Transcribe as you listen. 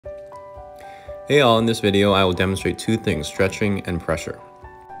Hey all, in this video I will demonstrate two things, stretching and pressure.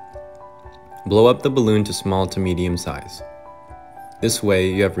 Blow up the balloon to small to medium size. This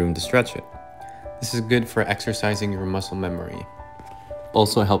way you have room to stretch it. This is good for exercising your muscle memory.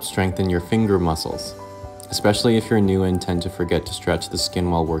 Also helps strengthen your finger muscles, especially if you're new and tend to forget to stretch the skin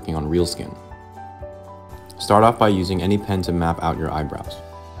while working on real skin. Start off by using any pen to map out your eyebrows.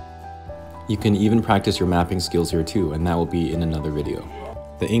 You can even practice your mapping skills here too, and that will be in another video.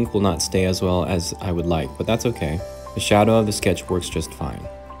 The ink will not stay as well as I would like, but that's okay. The shadow of the sketch works just fine.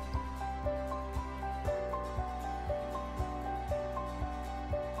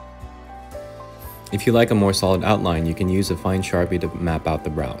 If you like a more solid outline, you can use a fine Sharpie to map out the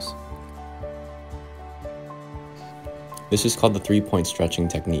brows. This is called the 3-point stretching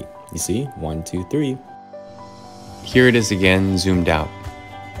technique. You see? 1, 2, 3. Here it is again, zoomed out.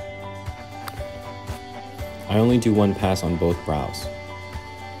 I only do one pass on both brows.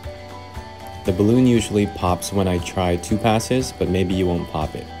 The balloon usually pops when I try 2 passes, but maybe you won't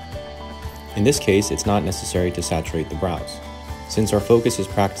pop it. In this case, it's not necessary to saturate the brows, since our focus is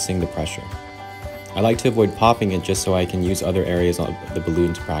practicing the pressure. I like to avoid popping it just so I can use other areas of the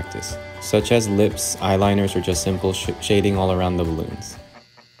balloon to practice, such as lips, eyeliners, or just simple shading all around the balloons.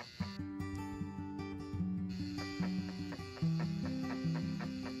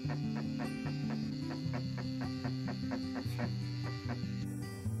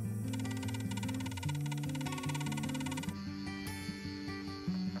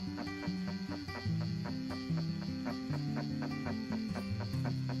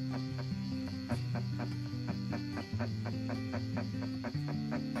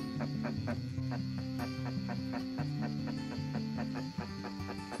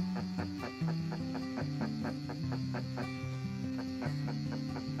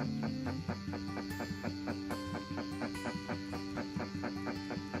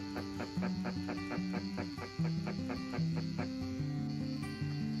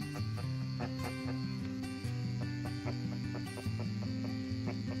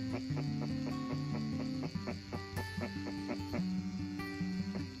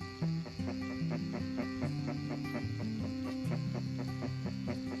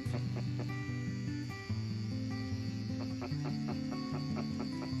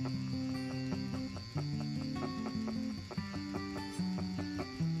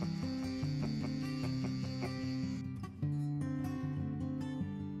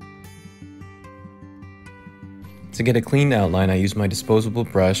 To get a clean outline, I use my disposable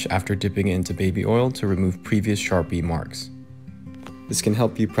brush after dipping it into baby oil to remove previous Sharpie marks. This can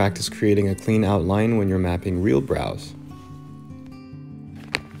help you practice creating a clean outline when you're mapping real brows.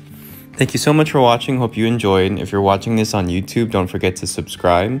 Thank you so much for watching, hope you enjoyed. If you're watching this on YouTube, don't forget to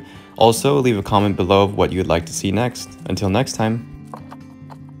subscribe. Also, leave a comment below of what you would like to see next. Until next time.